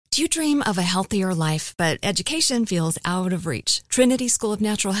Do you dream of a healthier life, but education feels out of reach? Trinity School of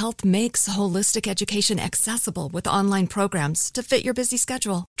Natural Health makes holistic education accessible with online programs to fit your busy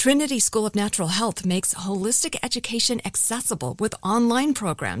schedule. Trinity School of Natural Health makes holistic education accessible with online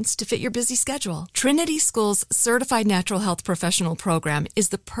programs to fit your busy schedule. Trinity School's Certified Natural Health Professional Program is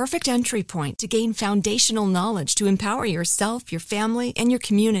the perfect entry point to gain foundational knowledge to empower yourself, your family, and your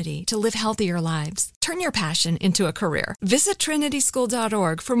community to live healthier lives. Turn your passion into a career. Visit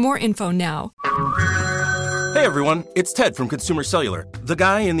trinityschool.org for more info now. Hey everyone, it's Ted from Consumer Cellular, the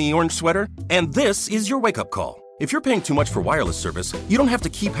guy in the orange sweater, and this is your wake-up call. If you're paying too much for wireless service, you don't have to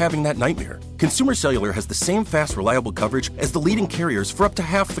keep having that nightmare. Consumer Cellular has the same fast, reliable coverage as the leading carriers for up to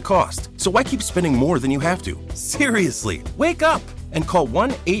half the cost. So why keep spending more than you have to? Seriously, wake up and call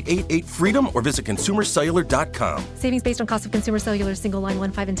 1-888-FREEDOM or visit consumercellular.com. Savings based on cost of Consumer Cellular single line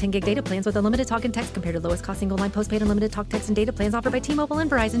 1, 5, and 10 gig data plans with unlimited talk and text compared to lowest cost single line postpaid unlimited talk, text, and data plans offered by T-Mobile and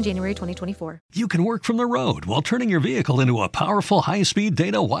Verizon January 2024. You can work from the road while turning your vehicle into a powerful high-speed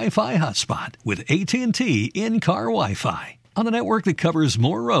data Wi-Fi hotspot with AT&T in-car Wi-Fi. On a network that covers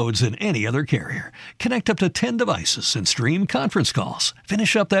more roads than any other carrier. Connect up to 10 devices and stream conference calls.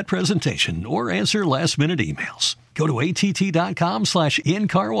 Finish up that presentation or answer last-minute emails. Go to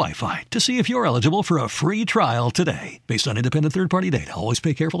att.com/in-car Wi-Fi to see if you're eligible for a free trial today. Based on independent third-party data, always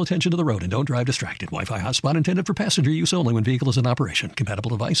pay careful attention to the road and don't drive distracted. Wi-Fi hotspot intended for passenger use only when vehicle is in operation. Compatible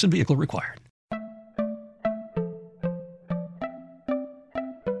device and vehicle required.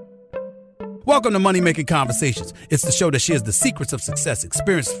 Welcome to Money Making Conversations. It's the show that shares the secrets of success,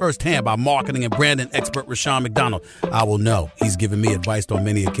 experienced firsthand by marketing and branding expert Rushion McDonald. I will know he's given me advice on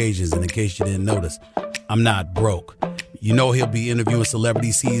many occasions, and in case you didn't notice, I'm not broke. You know he'll be interviewing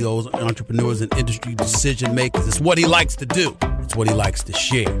celebrity CEOs, entrepreneurs, and industry decision makers. It's what he likes to do. It's what he likes to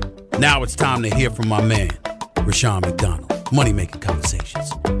share. Now it's time to hear from my man, Rushion McDonald. Money Making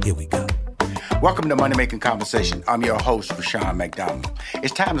Conversations. Here we go. Welcome to Money Making Conversation. I'm your host, Rushion McDonald.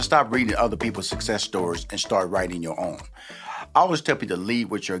 It's time to stop reading other people's success stories and start writing your own. I always tell people to lead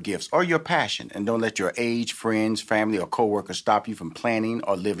with your gifts or your passion, and don't let your age, friends, family, or coworkers stop you from planning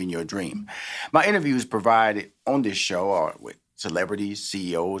or living your dream. My interviews provided on this show are with celebrities,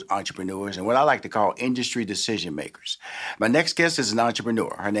 CEOs, entrepreneurs, and what I like to call industry decision makers. My next guest is an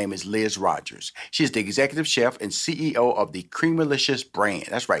entrepreneur. Her name is Liz Rogers. She is the executive chef and CEO of the Creamalicious brand.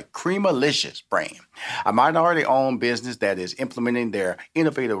 That's right, Creamalicious brand, a minority-owned business that is implementing their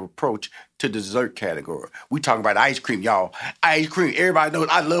innovative approach to the dessert category. We talking about ice cream, y'all. Ice cream. Everybody knows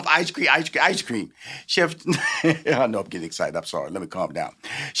I love ice cream, ice cream, ice cream. Chef, I know I'm getting excited. I'm sorry. Let me calm down.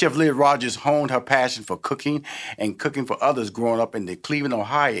 Chef Liz Rogers honed her passion for cooking and cooking for others growing up in the Cleveland,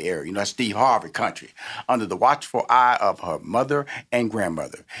 Ohio area. You know, Steve Harvey country, under the watchful eye of her mother and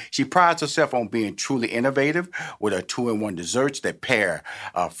grandmother. She prides herself on being truly innovative with her 2-in-1 desserts that pair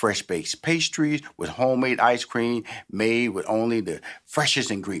fresh-baked pastries with homemade ice cream made with only the freshest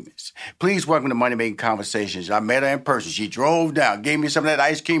ingredients. Please welcome to Money Making Conversations. I met her in person. She drove down, gave me some of that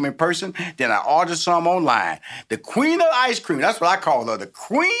ice cream in person. Then I ordered some online. The queen of ice cream. That's what I call her, the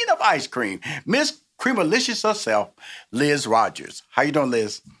queen of ice cream. Miss Creamalicious herself, Liz Rogers. How you doing,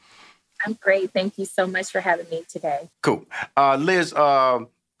 Liz? I'm great. Thank you so much for having me today. Cool. Liz,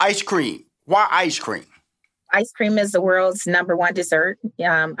 ice cream. Why ice cream? Ice cream is the world's #1 dessert.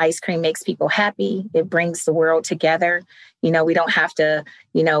 Ice cream makes people happy. It brings the world together. You know, we don't have to,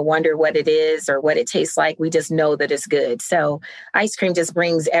 wonder what it is or what it tastes like. We just know that it's good. So ice cream just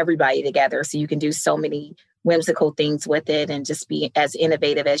brings everybody together. So you can do so many whimsical things with it and just be as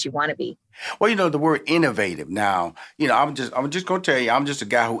innovative as you want to be. Well, the word innovative. Now, I'm just going to tell you, I'm just a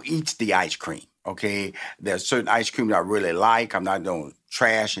guy who eats the ice cream. Okay. There's certain ice cream that I really like. I'm not going to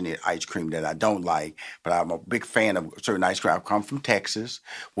trash any ice cream that I don't like, but I'm a big fan of certain ice cream. I come from Texas,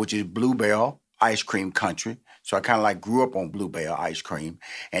 which is Bluebell ice cream country. So I kind of grew up on Bluebell ice cream.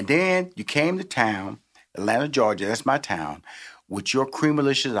 And then you came to town, Atlanta, Georgia, that's my town, with your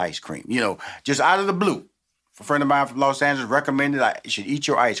Creamalicious ice cream. Just out of the blue. A friend of mine from Los Angeles recommended I should eat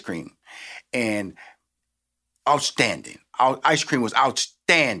your ice cream. And outstanding. Our ice cream was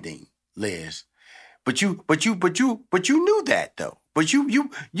outstanding, Liz. But you knew that though. But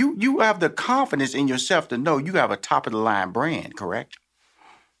you have the confidence in yourself to know you have a top of the line brand, correct?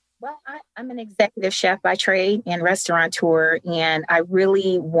 Well, I'm an executive chef by trade and restaurateur, and I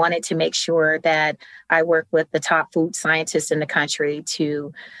really wanted to make sure that I work with the top food scientists in the country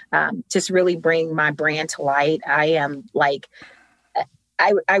to just really bring my brand to light.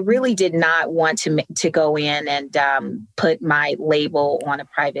 I really did not want to go in and put my label on a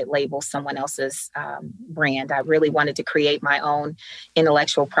private label, someone else's brand. I really wanted to create my own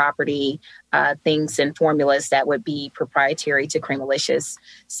intellectual property, things and formulas that would be proprietary to Creamlicious.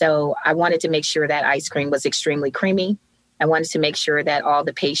 So I wanted to make sure that ice cream was extremely creamy. I wanted to make sure that all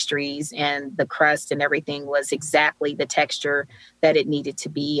the pastries and the crust and everything was exactly the texture that it needed to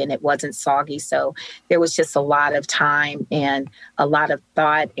be, and it wasn't soggy. So there was just a lot of time and a lot of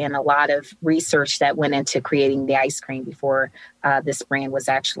thought and a lot of research that went into creating the ice cream before this brand was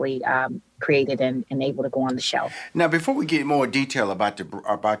actually created and able to go on the shelf. Now, before we get more detail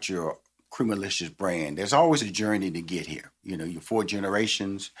about your Creamlicious brand, there's always a journey to get here. You know, your 4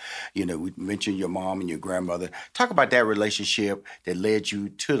 generations, you know, we mentioned your mom and your grandmother. Talk about that relationship that led you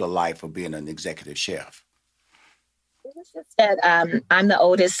to the life of being an executive chef. It was just that I'm the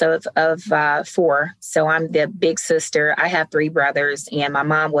oldest of 4. So I'm the big sister. I have 3 brothers, and my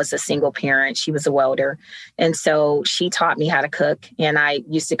mom was a single parent. She was a welder. And so she taught me how to cook. And I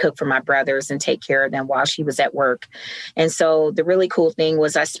used to cook for my brothers and take care of them while she was at work. And so the really cool thing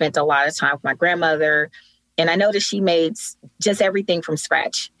was I spent a lot of time with my grandmother. And I noticed she made just everything from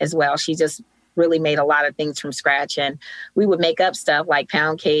scratch as well. She just really made a lot of things from scratch. And we would make up stuff like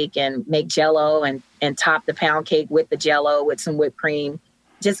pound cake and make Jell-O and top the pound cake with the Jell-O with some whipped cream.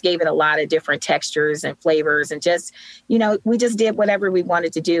 Just gave it a lot of different textures and flavors. And just, you know, we just did whatever we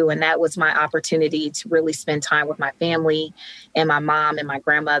wanted to do. And that was my opportunity to really spend time with my family and my mom and my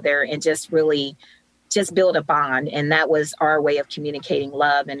grandmother and just really just build a bond. And that was our way of communicating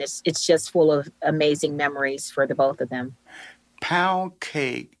love. And it's just full of amazing memories for the both of them. Pound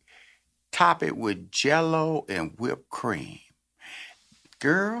cake, top it with Jell-O and whipped cream.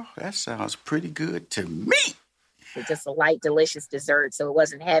 Girl, that sounds pretty good to me. It's just a light, delicious dessert. So it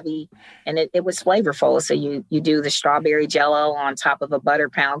wasn't heavy and it was flavorful. So you do the strawberry Jell-O on top of a butter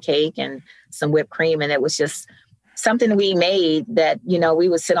pound cake and some whipped cream. And it was just something we made that, you know, we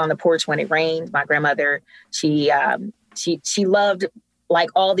would sit on the porch when it rained. My grandmother, she loved like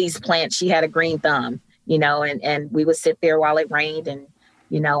all these plants. She had a green thumb, you know, and we would sit there while it rained and,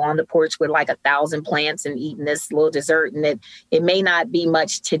 you know, on the porch with like 1,000 plants and eating this little dessert. And it may not be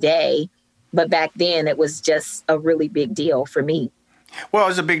much today, but back then it was just a really big deal for me. Well,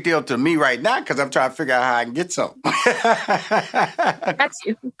 it's a big deal to me right now because I'm trying to figure out how I can get some. That's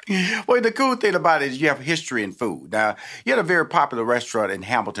you. Well, the cool thing about it is you have history in food. Now, you had a very popular restaurant in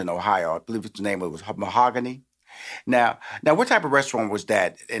Hamilton, Ohio. I believe the name of it was Mahogany. Now, what type of restaurant was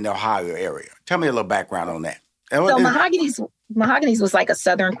that in the Ohio area? Tell me a little background on that. So Mahogany's was like a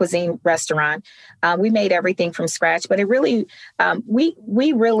Southern cuisine restaurant. We made everything from scratch, but it really,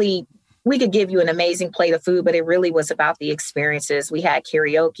 we could give you an amazing plate of food, but it really was about the experiences. We had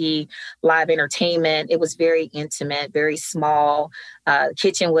karaoke, live entertainment. It was very intimate, very small.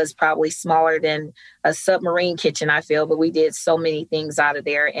 Kitchen was probably smaller than a submarine kitchen, I feel, but we did so many things out of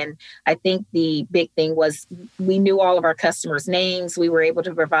there. And I think the big thing was we knew all of our customers' names. We were able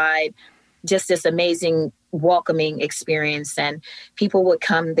to provide just this amazing welcoming experience, and people would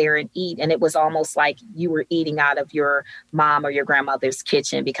come there and eat. And it was almost like you were eating out of your mom or your grandmother's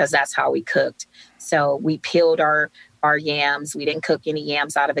kitchen because that's how we cooked. So we peeled our yams. We didn't cook any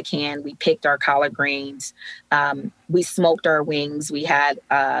yams out of a can. We picked our collard greens. We smoked our wings. We had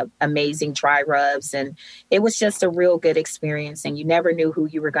amazing dry rubs. And it was just a real good experience. And you never knew who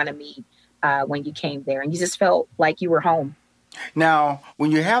you were going to meet when you came there. And you just felt like you were home. Now, when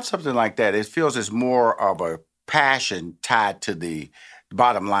you have something like that, it feels it's more of a passion tied to the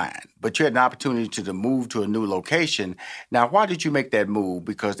bottom line. But you had an opportunity to move to a new location. Now, why did you make that move?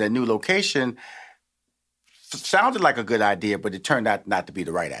 Because that new location sounded like a good idea, but it turned out not to be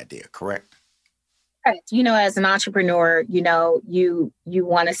the right idea, correct? You know, as an entrepreneur, you know, you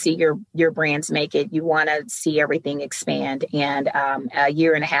want to see your brands make it. You want to see everything expand. And a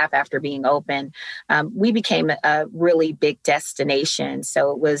year and a half after being open, we became a really big destination.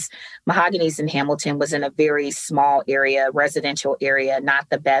 So it was Mahogany's in Hamilton was in a very small area, residential area, not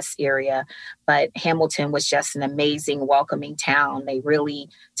the best area. But Hamilton was just an amazing, welcoming town. They really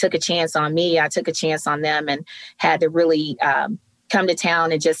took a chance on me. I took a chance on them and had to really come to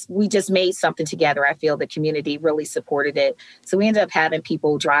town and we just made something together. I feel the community really supported it. So we ended up having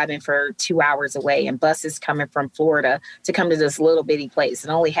people driving for 2 hours away and buses coming from Florida to come to this little bitty place. It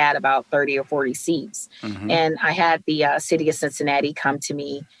only had about 30 or 40 seats. Mm-hmm. And I had the city of Cincinnati come to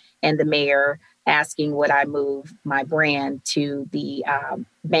me and the mayor asking would I move my brand to the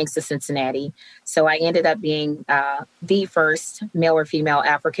Banks of Cincinnati. So I ended up being the first male or female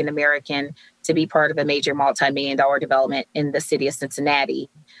African-American to be part of a major multi-million-dollar development in the city of Cincinnati.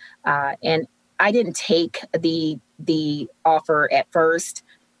 And I didn't take the offer at first,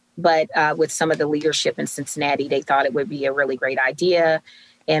 but with some of the leadership in Cincinnati, they thought it would be a really great idea.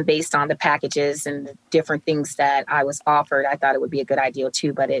 And based on the packages and the different things that I was offered, I thought it would be a good idea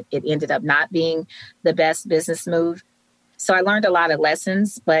too, but it ended up not being the best business move. So I learned a lot of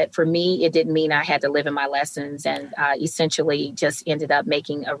lessons, but for me, it didn't mean I had to live in my lessons, and essentially just ended up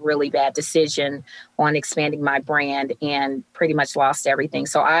making a really bad decision on expanding my brand and pretty much lost everything.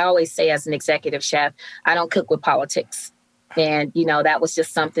 So I always say, as an executive chef, I don't cook with politics. And, that was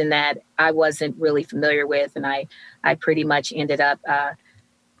just something that I wasn't really familiar with. And I pretty much ended up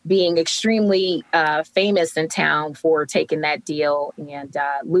being extremely famous in town for taking that deal and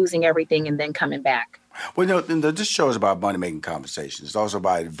losing everything and then coming back. Well, this show is about money-making conversations. It's also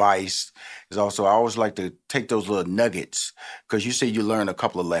about advice. It's also, I always like to take those little nuggets, because you say you learned a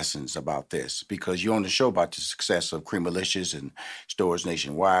couple of lessons about this, because you're on the show about the success of Creamalicious and stores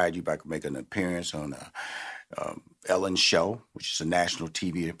nationwide. You're about to make an appearance on Ellen Show, which is a national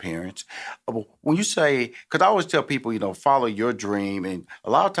TV appearance. When you say, because I always tell people, follow your dream, and a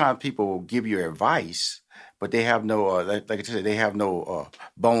lot of times people will give you advice, but they have no, like I said, they have no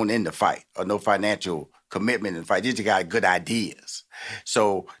bone in the fight or no financial commitment in the fight. They just got good ideas.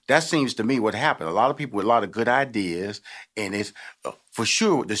 So that seems to me what happened. A lot of people with a lot of good ideas, and it's for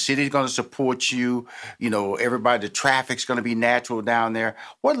sure the city's going to support you. Everybody, the traffic's going to be natural down there.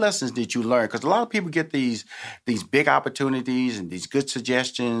 What lessons did you learn? Because a lot of people get these big opportunities and these good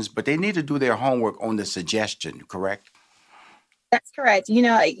suggestions, but they need to do their homework on the suggestion, correct? That's correct.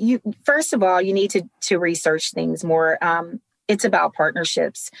 You first of all, you need to research things more. It's about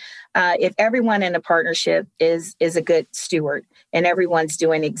partnerships. If everyone in a partnership is a good steward and everyone's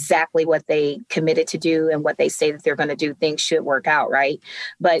doing exactly what they committed to do and what they say that they're going to do, things should work out, right?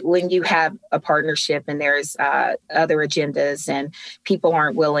 But when you have a partnership and there's other agendas and people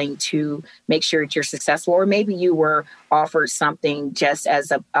aren't willing to make sure that you're successful, or maybe you were offered something just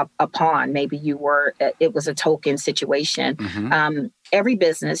as a pawn, maybe it was a token situation. Mm-hmm. Every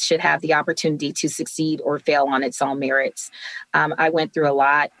business should have the opportunity to succeed or fail on its own merits. I went through a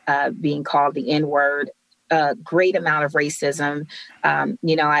lot, being called the N-word, a great amount of racism.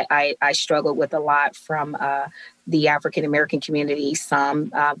 I struggled with a lot from the African-American community, some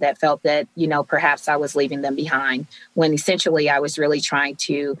that felt that, perhaps I was leaving them behind, when essentially I was really trying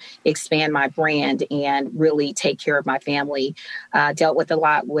to expand my brand and really take care of my family. Dealt with a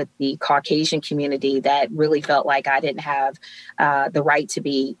lot with the Caucasian community that really felt like I didn't have the right to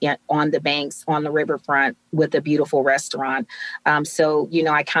be on the banks, on the riverfront with a beautiful restaurant. So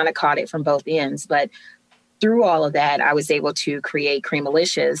I kind of caught it from both ends. But through all of that, I was able to create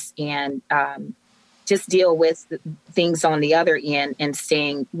Creamalicious and just deal with things on the other end and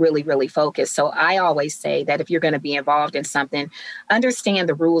staying really, really focused. So I always say that if you're going to be involved in something, understand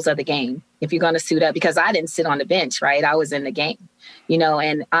the rules of the game. If you're going to suit up, because I didn't sit on the bench, right? I was in the game,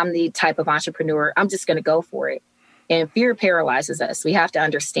 and I'm the type of entrepreneur, I'm just going to go for it. And fear paralyzes us. We have to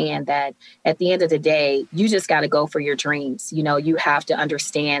understand that at the end of the day, you just got to go for your dreams. You have to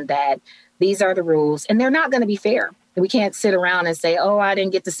understand that these are the rules, and they're not going to be fair. We can't sit around and say, oh, I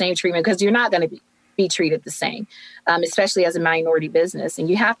didn't get the same treatment, because you're not going to be treated the same, especially as a minority business. And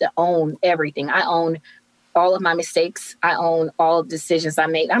you have to own everything. I own all of my mistakes. I own all of the decisions I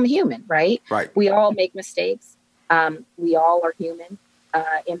made. I'm human, right? Right. We all make mistakes. We all are human.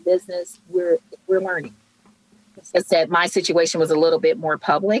 In business, we're learning. As I said, my situation was a little bit more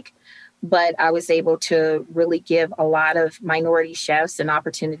public, but I was able to really give a lot of minority chefs an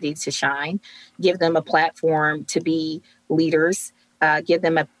opportunity to shine, give them a platform to be leaders, give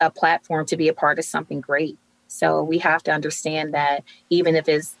them a platform to be a part of something great. So we have to understand that even if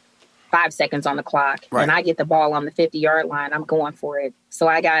it's 5 seconds on the clock, right, and I get the ball on the 50-yard line, I'm going for it. So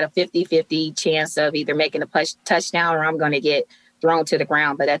I got a 50-50 chance of either making a touchdown or I'm going to get thrown to the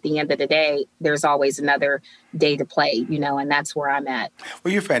ground. But at the end of the day, there's always another day to play, and that's where I'm at.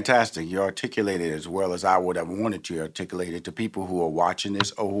 Well, you're fantastic. You articulate it as well as I would have wanted to articulate it to people who are watching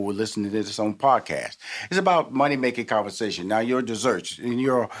this or who are listening to this on podcast. It's about money-making conversation. Now, your desserts, in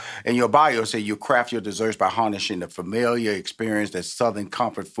your bio, say you craft your desserts by harnessing the familiar experience that Southern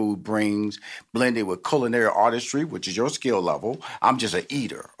comfort food brings, blended with culinary artistry, which is your skill level. I'm just an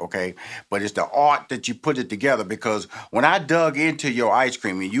eater, okay? But it's the art that you put it together, because when I dug into your ice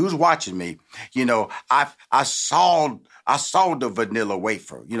cream, and you was watching me, I saw the vanilla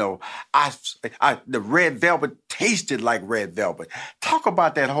wafer. The red velvet tasted like red velvet. Talk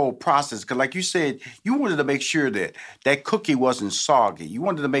about that whole process, because like you said, you wanted to make sure that that cookie wasn't soggy. You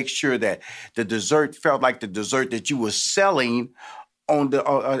wanted to make sure that the dessert felt like the dessert that you were selling on the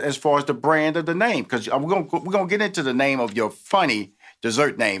as far as the brand of the name. Because we're gonna get into the name of your funny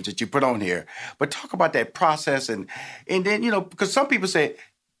dessert names that you put on here. But talk about that process and then, because some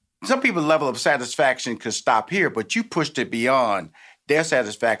people level of satisfaction could stop here, but you pushed it beyond their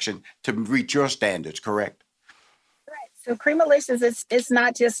satisfaction to reach your standards, correct? So Creamalicious, it's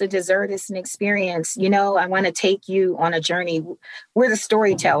not just a dessert, it's an experience. I want to take you on a journey. We're the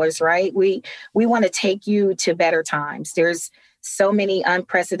storytellers, right? We want to take you to better times. There's so many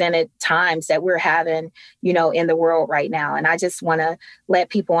unprecedented times that we're having, in the world right now. And I just want to let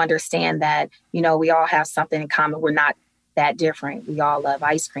people understand that, we all have something in common. We're not that different. We all love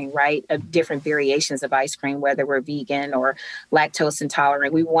ice cream, right? Different variations of ice cream, whether we're vegan or lactose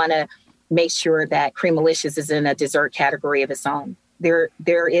intolerant. We want to make sure that Creamalicious is in a dessert category of its own.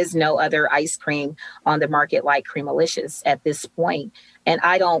 There is no other ice cream on the market like Creamalicious at this point. And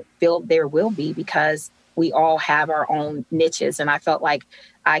I don't feel there will be, because we all have our own niches. And I felt like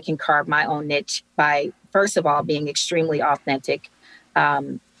I can carve my own niche by, first of all, being extremely authentic,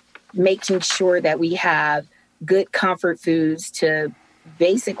 making sure that we have good comfort foods to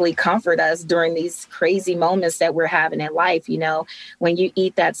basically comfort us during these crazy moments that we're having in life. When you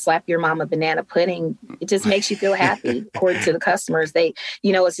eat that Slap Your Mama banana pudding, it just makes you feel happy. According to the customers,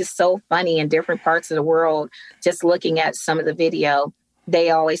 it's just so funny in different parts of the world. Just looking at some of the video, they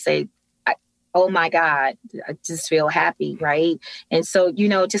always say, oh my God, I just feel happy, right? And so,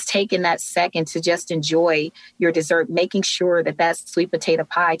 just taking that second to just enjoy your dessert, making sure that sweet potato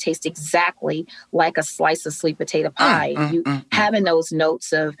pie tastes exactly like a slice of sweet potato pie. Having those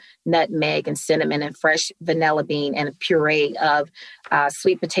notes of nutmeg and cinnamon and fresh vanilla bean and a puree of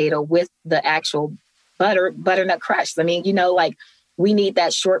sweet potato with the actual butternut crust. I mean, we need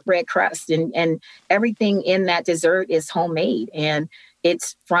that shortbread crust, and everything in that dessert is homemade. And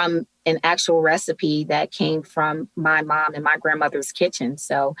it's from an actual recipe that came from my mom and my grandmother's kitchen.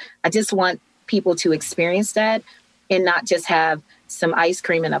 So I just want people to experience that and not just have some ice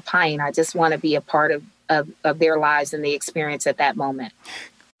cream and a pint. I just want to be a part of their lives and the experience at that moment.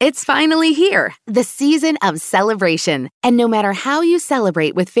 It's finally here, the season of celebration. And no matter how you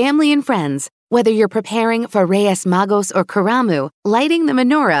celebrate with family and friends, whether you're preparing for Reyes Magos or Karamu, lighting the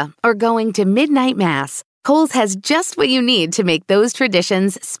menorah, or going to midnight mass, Kohl's has just what you need to make those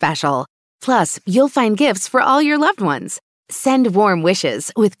traditions special. Plus, you'll find gifts for all your loved ones. Send warm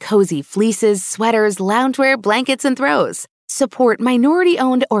wishes with cozy fleeces, sweaters, loungewear, blankets, and throws. Support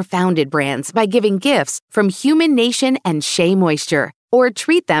minority-owned or founded brands by giving gifts from Human Nation and Shea Moisture. Or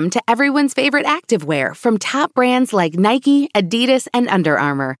treat them to everyone's favorite activewear from top brands like Nike, Adidas, and Under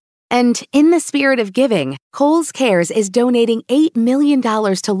Armour. And in the spirit of giving, Kohl's Cares is donating $8 million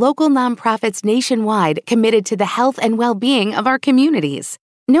to local nonprofits nationwide committed to the health and well-being of our communities.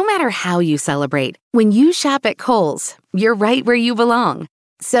 No matter how you celebrate, when you shop at Kohl's, you're right where you belong.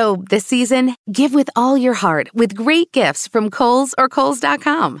 So this season, give with all your heart with great gifts from Kohl's or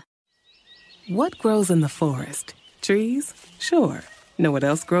Kohls.com. What grows in the forest? Trees? Sure. Know what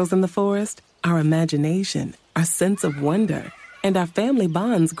else grows in the forest? Our imagination, our sense of wonder. And our family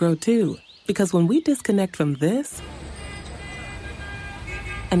bonds grow too, because when we disconnect from this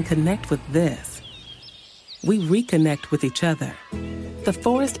and connect with this, we reconnect with each other. The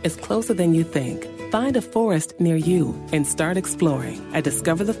forest is closer than you think. Find a forest near you and start exploring at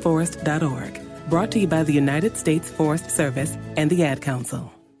discovertheforest.org. Brought to you by the United States Forest Service and the Ad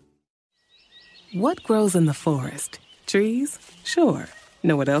Council. What grows in the forest? Trees? Sure.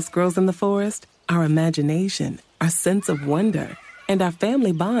 Know what else grows in the forest? Our imagination, our sense of wonder, and our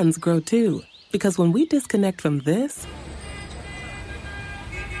family bonds grow too. Because when we disconnect from this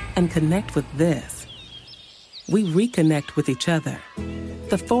and connect with this, we reconnect with each other.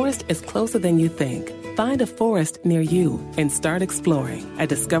 The forest is closer than you think. Find a forest near you and start exploring at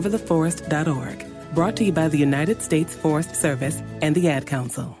discovertheforest.org. Brought to you by the United States Forest Service and the Ad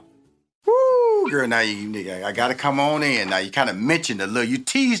Council. Girl, now I got to come on in. Now, you kind of mentioned you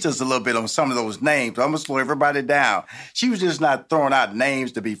teased us a little bit on some of those names. I'm going to slow everybody down. She was just not throwing out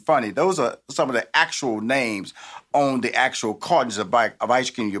names to be funny. Those are some of the actual names on the actual cartons of ice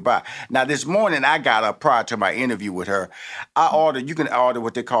cream you buy. Now, this morning, I got up prior to my interview with her. You can order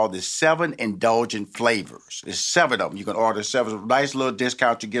what they call the 7 indulgent flavors. There's 7 of them. You can order 7. Nice little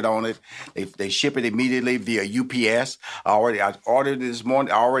discount you get on it. They ship it immediately via UPS. I ordered it this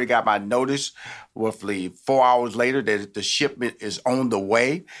morning. I already got my notice. Roughly 4 hours later, that the shipment is on the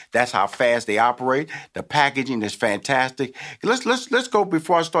way. That's how fast they operate. The packaging is fantastic. Let's go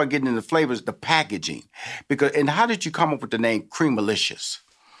before I start getting into flavors. The packaging, and how did you come up with the name Creamalicious?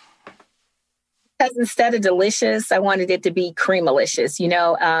 Because instead of delicious, I wanted it to be Creamalicious.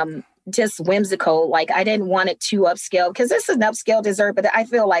 Just whimsical. Like, I didn't want it too upscale, because this is an upscale dessert, but I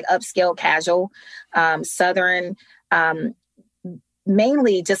feel like upscale, casual, Southern.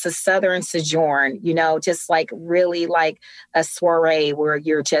 mainly just a Southern sojourn, just like really like a soiree where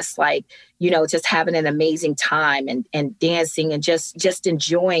you're just like, just having an amazing time and dancing and just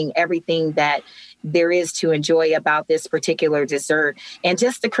enjoying everything that there is to enjoy about this particular dessert. And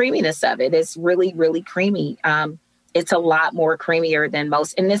just the creaminess of it is really, really creamy. It's a lot more creamier than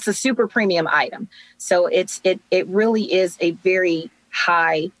most, and it's a super premium item. So it really is a very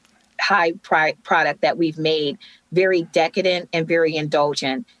high product that we've made, very decadent and very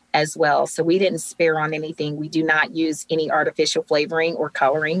indulgent as well. So we didn't spare on anything. We do not use any artificial flavoring or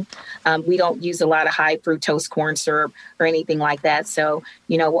coloring. We don't use a lot of high fructose corn syrup or anything like that. So,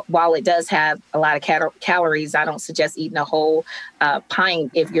 while it does have a lot of calories, I don't suggest eating a whole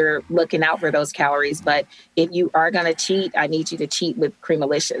pint if you're looking out for those calories. But if you are going to cheat, I need you to cheat with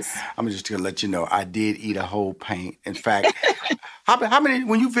Creamalicious. I'm just going to let you know, I did eat a whole pint. In fact, how many,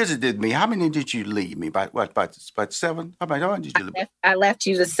 when you visited me, how many did you leave me? About 7? How many did you leave me? I left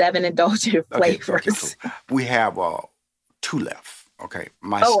you the 7 indulgent flavors. Okay, cool. We have 2 left. Okay.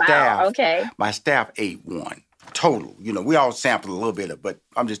 My staff ate 1 total. We all sampled a little bit of, but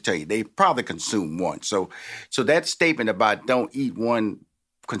I'm just telling you, they probably consumed 1. So that statement about don't eat 1,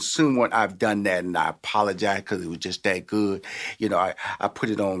 consume 1, I've done that, and I apologize because it was just that good. I put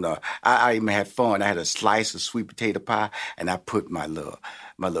it on. I even had fun. I had a slice of sweet potato pie, and I put my little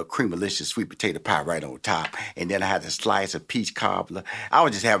Creamalicious sweet potato pie right on top. And then I had a slice of peach cobbler. I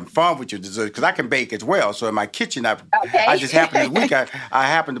was just having fun with your dessert because I can bake as well. So in my kitchen, I just happened this week, I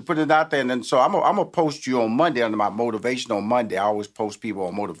happened to put it out there. And then so I'm going to post you on Monday under my motivation on Monday. I always post people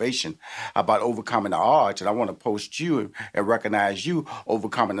on motivation about overcoming the odds. And I want to post you and recognize you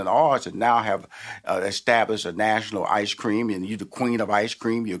overcoming the odds and now have established a national ice cream. And you're the queen of ice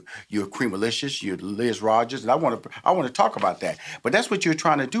cream. You're Creamalicious. You're Liz Rogers. And I want to talk about that. But that's what you're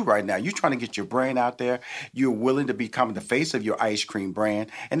trying to do right now. You're trying to get your brand out there. You're willing to become the face of your ice cream brand,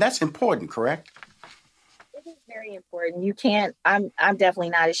 and that's important, correct? It is very important. You can't. I'm definitely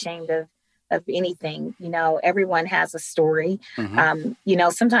not ashamed of anything. Everyone has a story. Mm-hmm.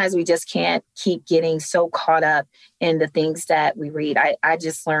 Sometimes we just can't keep getting so caught up in the things that we read. I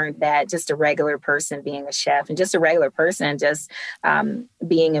just learned that just a regular person being a chef and just a regular person just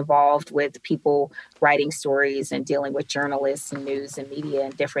being involved with people writing stories and dealing with journalists and news and media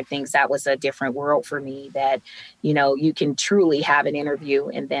and different things, that was a different world for me that, you can truly have an interview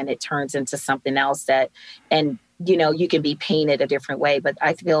and then it turns into something else you can be painted a different way. But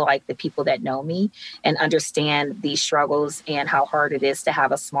I feel like the people that know me and understand these struggles and how hard it is to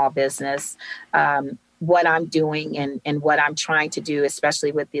have a small business, what I'm doing and what I'm trying to do,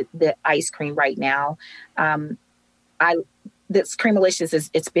 especially with the ice cream right now, this Creamalicious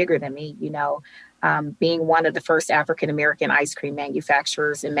it's bigger than me, being one of the first African-American ice cream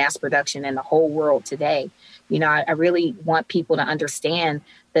manufacturers in mass production in the whole world today. I really want people to understand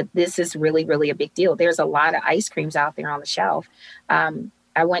that this is really, really a big deal. There's a lot of ice creams out there on the shelf.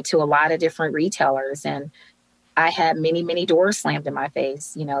 I went to a lot of different retailers and I had many, many doors slammed in my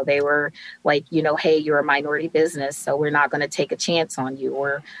face. They were like, hey, you're a minority business, so we're not going to take a chance on you,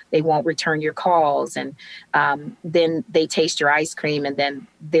 or they won't return your calls. And then they taste your ice cream and then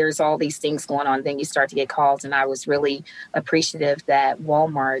there's all these things going on. Then you start to get calls. And I was really appreciative that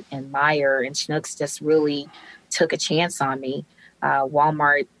Walmart and Meijer and Schnucks just really took a chance on me.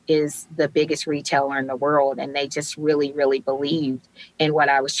 Walmart is the biggest retailer in the world, and they just really, really believed in what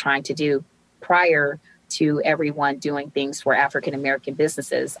I was trying to do. Prior to everyone doing things for African-American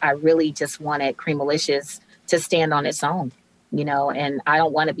businesses, I really just wanted Creamalicious to stand on its own, and I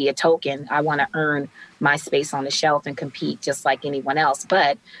don't want to be a token. I want to earn my space on the shelf and compete just like anyone else.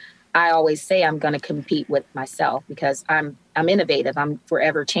 But I always say I'm going to compete with myself because I'm innovative. I'm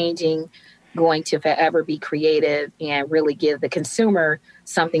forever changing, going to forever be creative and really give the consumer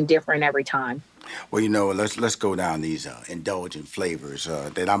something different every time. Well, let's go down these indulgent flavors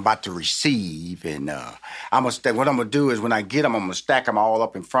that I'm about to receive, and what I'm gonna do is when I get them, I'm gonna stack them all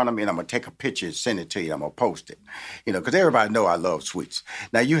up in front of me, and I'm gonna take a picture and send it to you. I'm gonna post it, because everybody know I love sweets.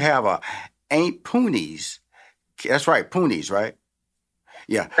 Now you have Aunt Poonie's. That's right, Poonie's, right?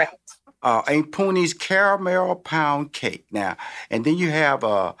 Yeah. Right. Aunt Poonie's caramel pound cake. Now, and then you have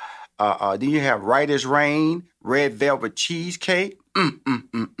Right as Rain red velvet cheesecake.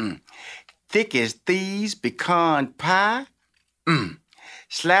 Thick as Thieves pecan pie.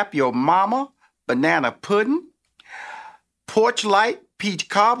 Slap Your Mama banana pudding. Porch Light peach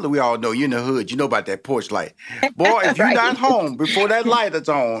cobbler. We all know you're in the hood. You know about that Porch Light. Boy, if you're not home before that light is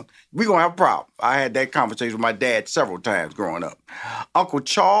on, we're going to have a problem. I had that conversation with my dad several times growing up. Uncle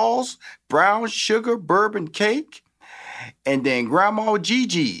Charles brown sugar bourbon cake. And then Grandma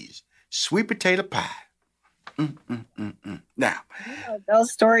Gigi's sweet potato pie. Now,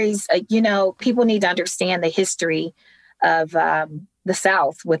 those stories, people need to understand the history of the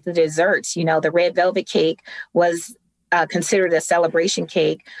South with the desserts. The red velvet cake was considered a celebration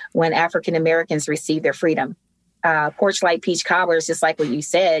cake when African Americans received their freedom. Porch Light Peach Cobbler is just like what you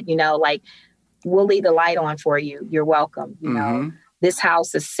said, we'll leave the light on for you. You're welcome. This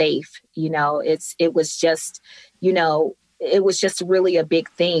house is safe. It was just really a big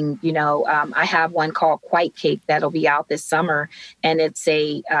thing. I have one called White Cake that'll be out this summer, and it's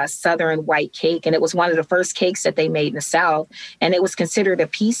a Southern white cake. And it was one of the first cakes that they made in the South, and it was considered a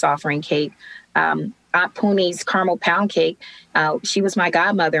peace offering cake. Aunt Poonie's caramel pound cake, she was my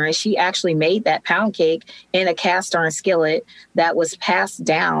godmother, and she actually made that pound cake in a cast iron skillet that was passed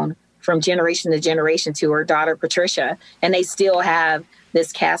down from generation to generation to her daughter, Patricia. And they still have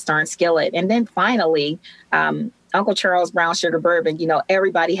this cast iron skillet. And then finally, Uncle Charles Brown Sugar Bourbon.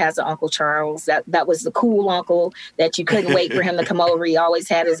 Everybody has an Uncle Charles. That was the cool uncle that you couldn't wait for him to come over. He always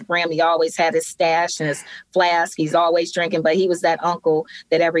had his brim. He always had his stash and his flask. He's always drinking, but he was that uncle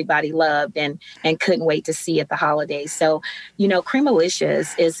that everybody loved and couldn't wait to see at the holidays. So,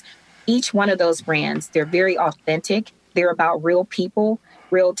 Creamalicious is each one of those brands. They're very authentic. They're about real people,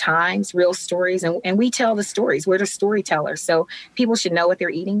 real times, real stories. And we tell the stories. We're the storytellers. So people should know what they're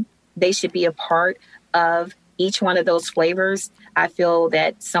eating. They should be a part of each one of those flavors. I feel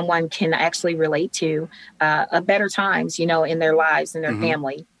that someone can actually relate to a better times, in their lives and their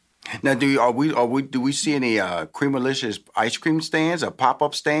family. Now, do we see any Creamalicious ice cream stands or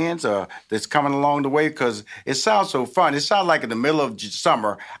pop-up stands that's coming along the way? Because it sounds so fun. It sounds like in the middle of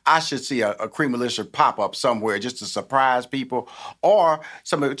summer, I should see a Creamalicious pop-up somewhere just to surprise people, or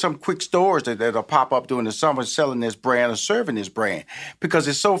some quick stores that'll pop up during the summer selling this brand or serving this brand, because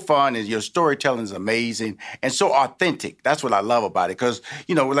it's so fun and your storytelling is amazing and so authentic. That's what I love about it. Because,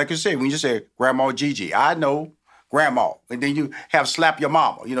 like you said, when you say Grandma Gigi, I know Grandma, and then you have slap your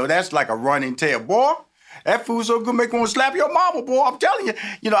mama. That's like a running tale. Boy, that food's so good, make you want to slap your mama, boy. I'm telling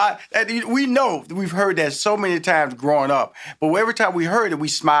you. We know, we've heard that so many times growing up, but every time we heard it, we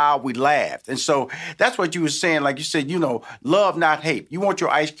smiled, we laughed. And so that's what you were saying. Like you said, love, not hate. You want your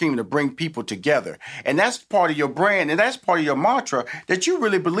ice cream to bring people together. And that's part of your brand, and that's part of your mantra that you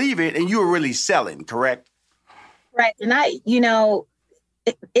really believe in and you're really selling, correct? Right. And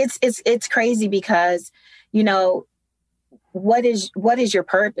it's crazy because, what is your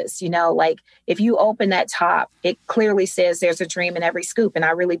purpose? Like if you open that top, it clearly says there's a dream in every scoop. And I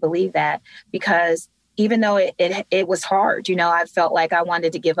really believe that, because even though it was hard, I felt like I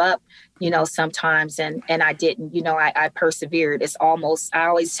wanted to give up, sometimes, and I didn't, I persevered. I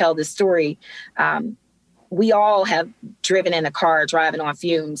always tell this story. We all have driven in a car, driving on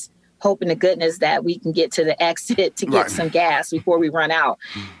fumes, hoping to goodness that we can get to the exit to get some gas before we run out.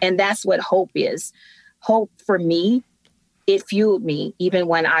 And that's what hope is. Hope for me, it fueled me even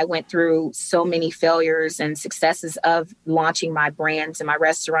when I went through so many failures and successes of launching my brands and my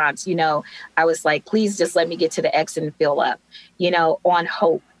restaurants. I was like, please just let me get to the exit and fill up, on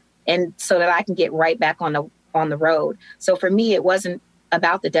hope, and so that I can get right back on the road. So for me, it wasn't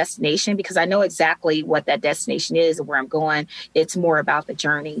about the destination, because I know exactly what that destination is and where I'm going. It's more about the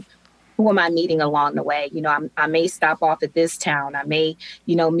journey. Who am I meeting along the way? I may stop off at this town. I may,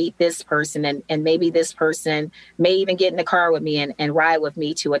 meet this person, and maybe this person may even get in the car with me and ride with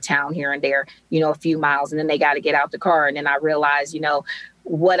me to a town here and there, a few miles. And then they got to get out the car. And then I realize,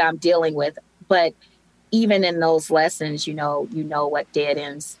 what I'm dealing with. But even in those lessons, what dead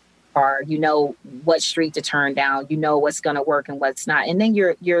ends are, what street to turn down, what's going to work and what's not. And then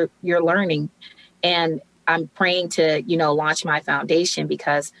you're learning. And I'm praying to, launch my foundation,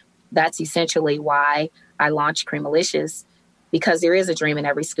 because that's essentially why I launched Creamalicious, because there is a dream in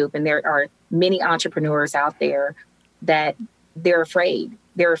every scoop. And there are many entrepreneurs out there that they're afraid.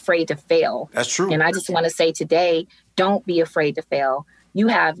 They're afraid to fail. That's true. And I just want to say today, don't be afraid to fail. You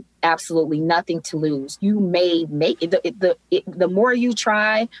have absolutely nothing to lose. You may make it. The more you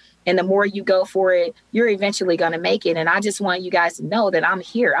try and the more you go for it, you're eventually going to make it. And I just want you guys to know that I'm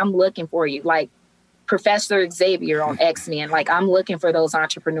here. I'm looking for you. Like Professor Xavier on X-Men. Like, I'm looking for those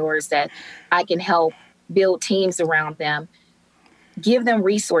entrepreneurs that I can help build teams around them, give them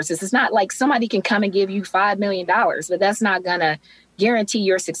resources. It's not like somebody can come and give you $5 million, but that's not going to guarantee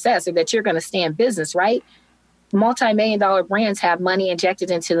your success or that you're going to stay in business, right? Multi-million-dollar brands have money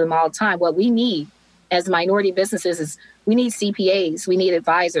injected into them all the time. What we need as minority businesses is we need CPAs, we need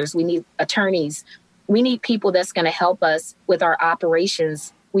advisors, we need attorneys, we need people that's going to help us with our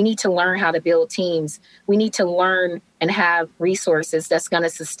operations. We need to learn how to build teams. We need to learn and have resources that's going to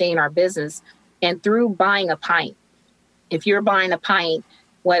sustain our business. And through buying a pint, if you're buying a pint,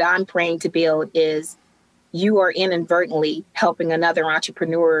 what I'm praying to build is you are inadvertently helping another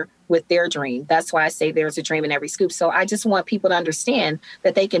entrepreneur with their dream. That's why I say there's a dream in every scoop. So I just want people to understand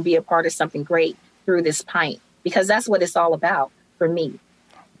that they can be a part of something great through this pint, because that's what it's all about for me.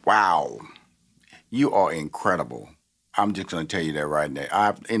 Wow. You are incredible. I'm just going to tell you that right now.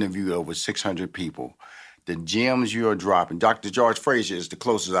 I've interviewed over 600 people. The gems you are dropping, Dr. George Frazier is the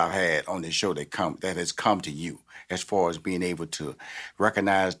closest I've had on this show that has come to you as far as being able to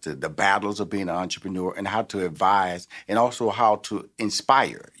recognize the battles of being an entrepreneur and how to advise and also how to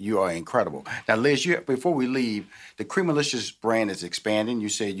inspire. You are incredible. Now, Liz, before we leave, the Creamalicious brand is expanding. You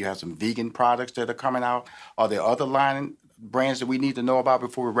said you have some vegan products that are coming out. Are there other brands that we need to know about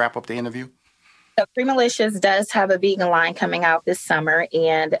before we wrap up the interview? So Creamalicious does have a vegan line coming out this summer,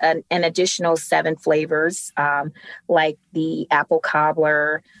 and an additional 7 flavors, like the apple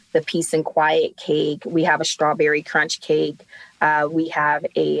cobbler, the peace and quiet cake. We have a strawberry crunch cake. We have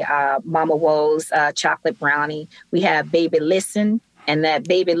a Mama Woe's chocolate brownie. We have Baby Listen, and that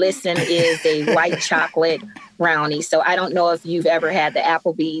Baby Listen is a white chocolate brownie. So I don't know if you've ever had the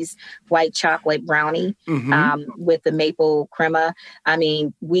Applebee's white chocolate brownie with the maple crema. I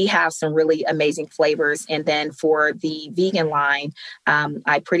mean, we have some really amazing flavors. And then for the vegan line,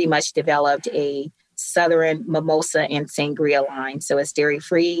 I pretty much developed a Southern mimosa and sangria line. So it's dairy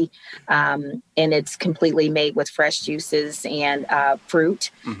free, and it's completely made with fresh juices and fruit.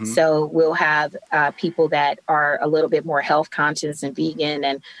 So we'll have people that are a little bit more health conscious and vegan.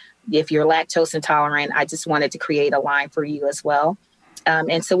 And if you're lactose intolerant, I just wanted to create a line for you as well.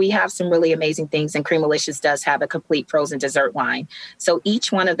 And so we have some really amazing things, and Creamalicious does have a complete frozen dessert line. So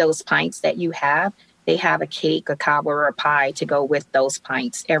each one of those pints that you have, they have a cake, a cobbler, or a pie to go with those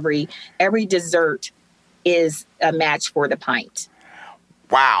pints. Every dessert is a match for the pint.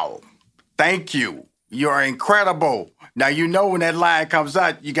 Wow. Thank you. You're incredible. Now, you know when that line comes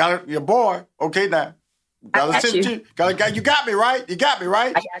out, you got your boy. Okay, now. You got me, right? You got me,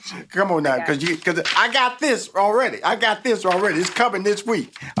 right? I got you. Come on now, because I got this already. It's coming this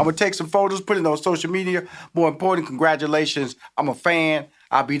week. I'm going to take some photos, put it on social media. More important, congratulations. I'm a fan.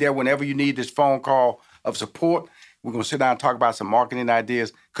 I'll be there whenever you need this phone call of support. We're going to sit down and talk about some marketing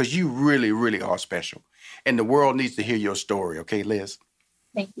ideas, because you really, really are special. And the world needs to hear your story. Okay, Liz?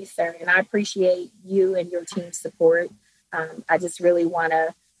 Thank you, sir. And I appreciate you and your team's support. I just really want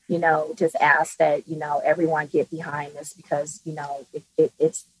to, just ask that, everyone get behind this, because,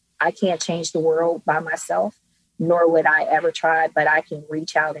 it's I can't change the world by myself, nor would I ever try, but I can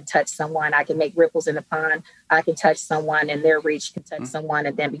reach out and touch someone. I can make ripples in the pond. I can touch someone, and their reach can touch someone.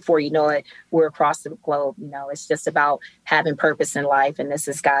 And then before you know it, we're across the globe. It's just about having purpose in life. And this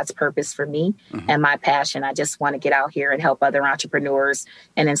is God's purpose for me and my passion. I just want to get out here and help other entrepreneurs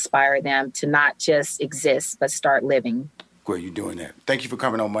and inspire them to not just exist, but start living. Great, you're doing that. Thank you for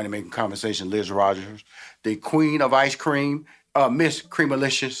coming on Money Making Conversation, Liz Rogers, the queen of ice cream, Miss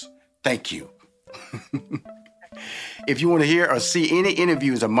Creamalicious. Thank you. If you want to hear or see any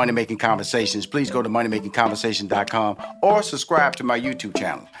interviews of Money Making Conversations, please go to moneymakingconversation.com or subscribe to my YouTube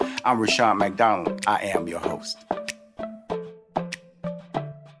channel. I'm Rushion McDonald. I am your host.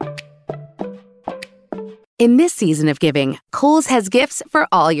 In this season of giving, Kohl's has gifts for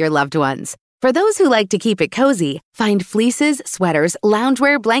all your loved ones. For those who like to keep it cozy, find fleeces, sweaters,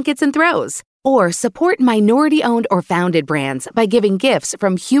 loungewear, blankets, and throws. Or support minority-owned or founded brands by giving gifts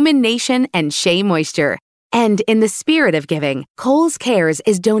from Human Nation and Shea Moisture. And in the spirit of giving, Kohl's Cares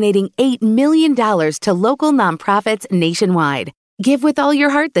is donating $8 million to local nonprofits nationwide. Give with all your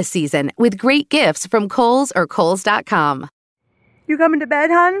heart this season with great gifts from Kohl's or Kohls.com. You coming to bed,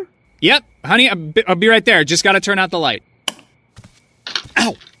 hon? Yep, honey, I'll be right there. Just gotta turn out the light.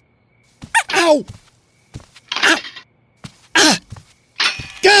 Ow! Ow! Ow! Ah!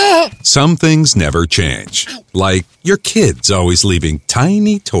 Ah! Some things never change. Like your kids always leaving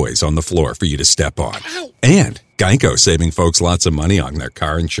tiny toys on the floor for you to step on. And Geico saving folks lots of money on their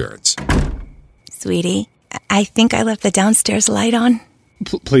car insurance. Sweetie, I think I left the downstairs light on.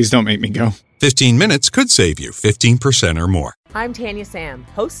 Please don't make me go. 15 minutes could save you 15% or more. I'm Tanya Sam,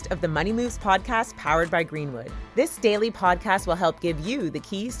 host of the Money Moves podcast powered by Greenwood. This daily podcast will help give you the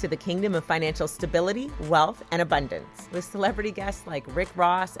keys to the kingdom of financial stability, wealth, and abundance. With celebrity guests like Rick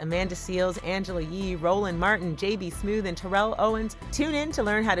Ross, Amanda Seales, Angela Yee, Roland Martin, JB Smooth, and Terrell Owens, tune in to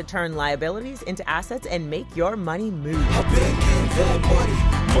learn how to turn liabilities into assets and make your money move.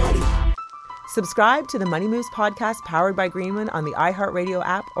 Subscribe to the Money Moves podcast powered by Greenwood on the iHeartRadio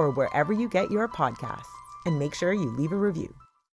app or wherever you get your podcasts. And make sure you leave a review.